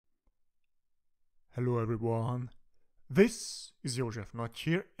Hello everyone, this is Josef Not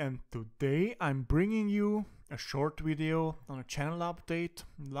here, and today I'm bringing you a short video on a channel update.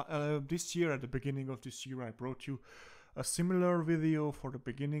 This year, at the beginning of this year, I brought you a similar video for the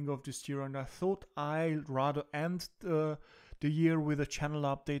beginning of this year, and I thought I'd rather end the year with a channel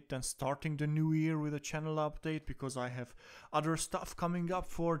update than starting the new year with a channel update, because I have other stuff coming up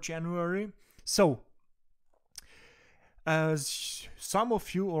for January. So, as some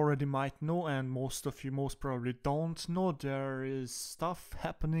of you already might know, and most of you most probably don't know, there is stuff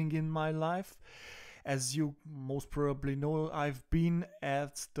happening in my life. As you most probably know, I've been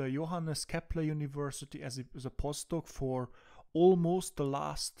at the Johannes Kepler University as a postdoc for almost the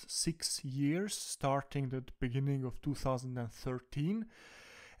last 6 years, starting at the beginning of 2013.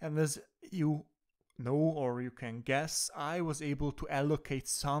 And as you know, or you can guess, I was able to allocate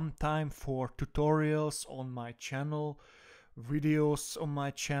some time for tutorials on my channel, videos on my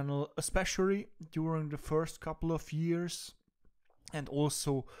channel, especially during the first couple of years, and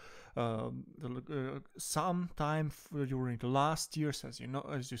also some time during the last years. As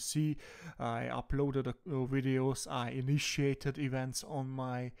you see, I uploaded videos, I initiated events on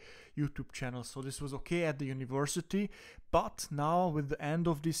my YouTube channel, so this was okay at the university. But now, with the end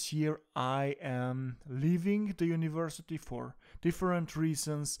of this year, I am leaving the university for different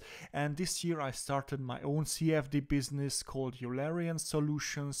reasons, and this year I started my own CFD business called Eulerian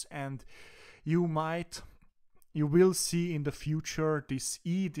Solutions, and you will see in the future this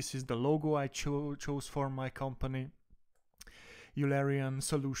is the logo I chose for my company, Eulerian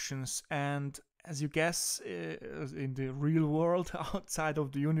Solutions. And as you guess, in the real world outside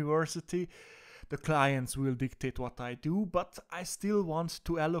of the university, the clients will dictate what I do, but I still want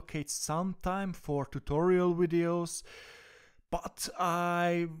to allocate some time for tutorial videos. But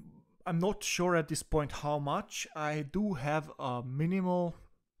I'm not sure at this point how much. I do have a minimal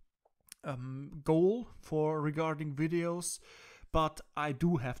goal for regarding videos, but I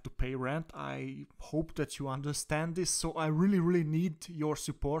do have to pay rent. I hope that you understand this, so I really need your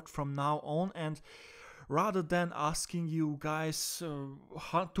support from now on. And rather than asking you guys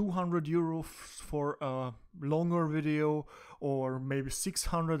 200 euros for a longer video, or maybe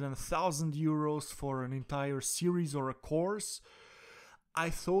 600 and 1000 euros for an entire series or a course, I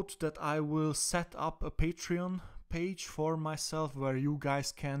thought that I will set up a Patreon page for myself where you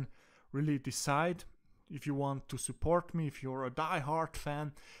guys can really decide if you want to support me. If you're a die-hard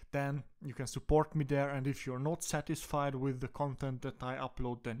fan, then you can support me there, and if you're not satisfied with the content that I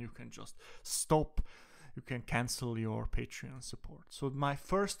upload, then you can just stop. You can cancel your Patreon support. So my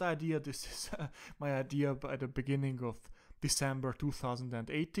first idea, this is my idea by the beginning of December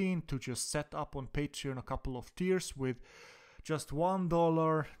 2018, to just set up on Patreon a couple of tiers with just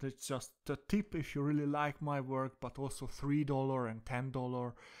 $1. That's just a tip if you really like my work, but also $3 and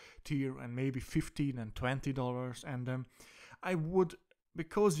 $10 tier, and maybe $15 and $20. And I would,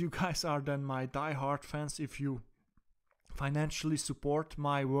 because you guys are then my die-hard fans, if you financially support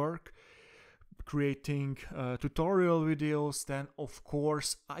my work creating tutorial videos, then of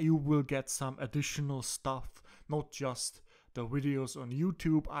course you will get some additional stuff, not just the videos on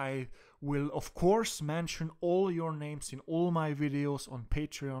YouTube. I will of course mention all your names in all my videos on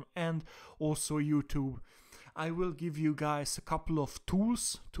Patreon and also YouTube. I will give you guys a couple of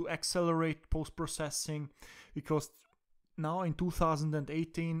tools to accelerate post-processing, because now in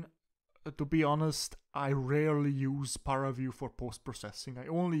 2018, to be honest, I rarely use ParaView for post-processing. I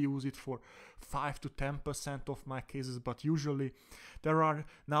only use it for 5 to 10% of my cases, but usually there are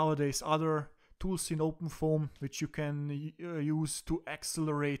nowadays other tools in OpenFOAM which you can use to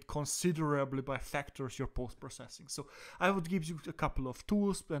accelerate considerably by factors your post-processing. So I would give you a couple of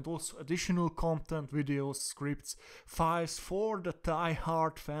tools and also additional content, videos, scripts, files for the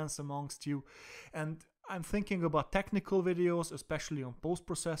die-hard fans amongst you. And I'm thinking about technical videos, especially on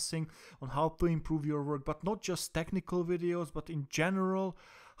post-processing, on how to improve your work, but not just technical videos, but in general,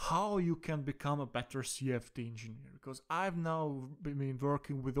 how you can become a better CFD engineer. Because I've now been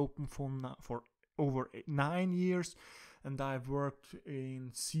working with OpenFOAM now for over 9 years, and I've worked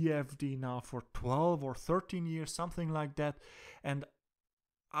in CFD now for 12 or 13 years, something like that. And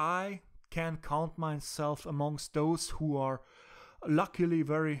I can count myself amongst those who are luckily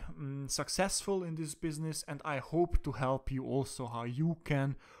very successful in this business, and I hope to help you also how you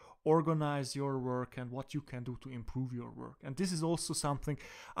can organize your work and what you can do to improve your work. And this is also something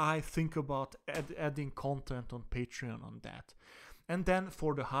I think about adding content on Patreon on that. And then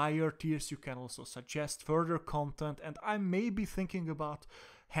for the higher tiers, you can also suggest further content, and I may be thinking about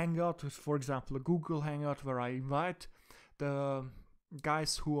Hangout, for example a Google Hangout, where I invite the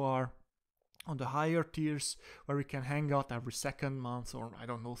guys who are on the higher tiers, where we can hang out every second month, or I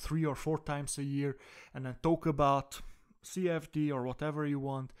don't know, 3 or 4 times a year, and then talk about CFD or whatever you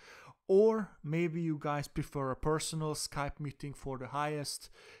want. Or maybe you guys prefer a personal Skype meeting for the highest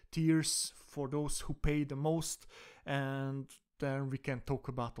tiers, for those who pay the most, and then we can talk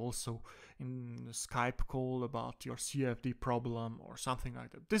about also in a Skype call about your CFD problem or something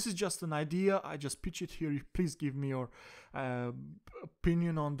like that. This is just an idea, I just pitch it here. Please give me your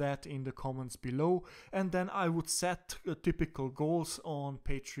opinion on that in the comments below, and then I would set typical goals on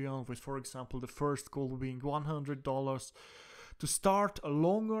Patreon, with, for example, the first goal being $100, to start a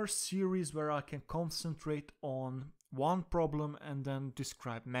longer series where I can concentrate on one problem and then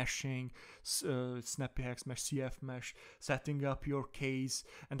describe meshing, SnappyHacks Mesh, CF Mesh, setting up your case,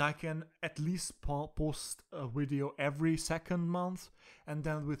 and I can at least post a video every second month, and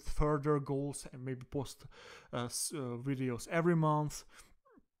then with further goals and maybe post videos every month,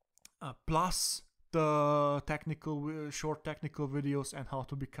 plus the short technical videos and how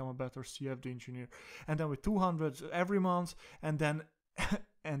to become a better CFD engineer, and then with 200 every month, and then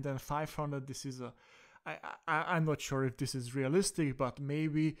and then 500. This is I'm not sure if this is realistic, but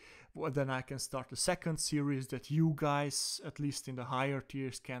maybe then I can start a second series that you guys, at least in the higher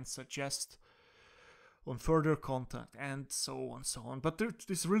tiers, can suggest on further content, and so on. But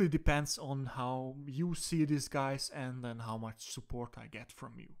this really depends on how you see this, guys, and then how much support I get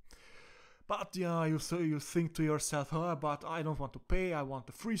from you. But yeah, you think to yourself, oh, but I don't want to pay, I want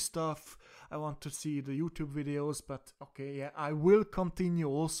the free stuff, I want to see the YouTube videos. But okay, yeah, I will continue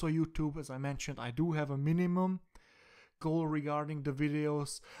also YouTube. As I mentioned, I do have a minimum goal regarding the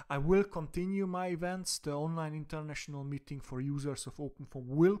videos. I will continue my events. The online international meeting for users of OpenFOAM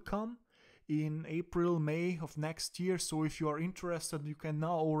will come in April, May of next year. So if you are interested, you can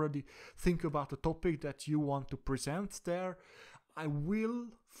now already think about a topic that you want to present there. I will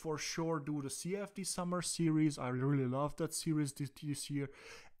for sure do the CFD summer series. I really love that series this year.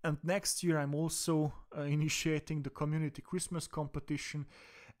 And next year I'm also initiating the community Christmas competition.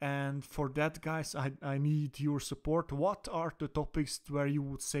 And for that, guys, I need your support. What are the topics where you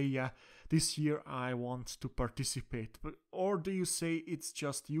would say, yeah, this year I want to participate? Or do you say it's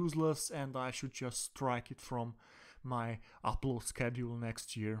just useless and I should just strike it from my upload schedule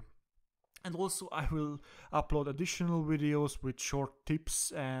next year? And also I will upload additional videos with short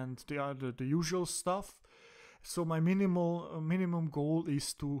tips and the usual stuff. So my minimum goal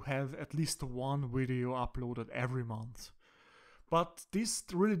is to have at least one video uploaded every month. But this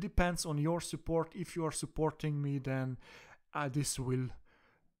really depends on your support. If you are supporting me, then this will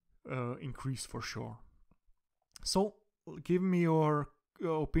increase for sure. So give me your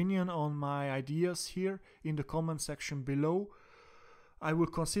opinion on my ideas here in the comment section below. I will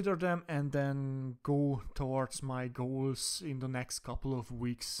consider them and then go towards my goals in the next couple of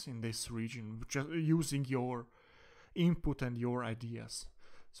weeks in this region, just using your input and your ideas.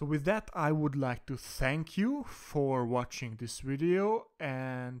 So with that, I would like to thank you for watching this video,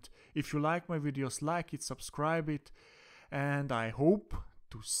 and if you like my videos, like it, subscribe it, and I hope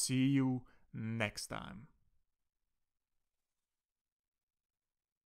to see you next time.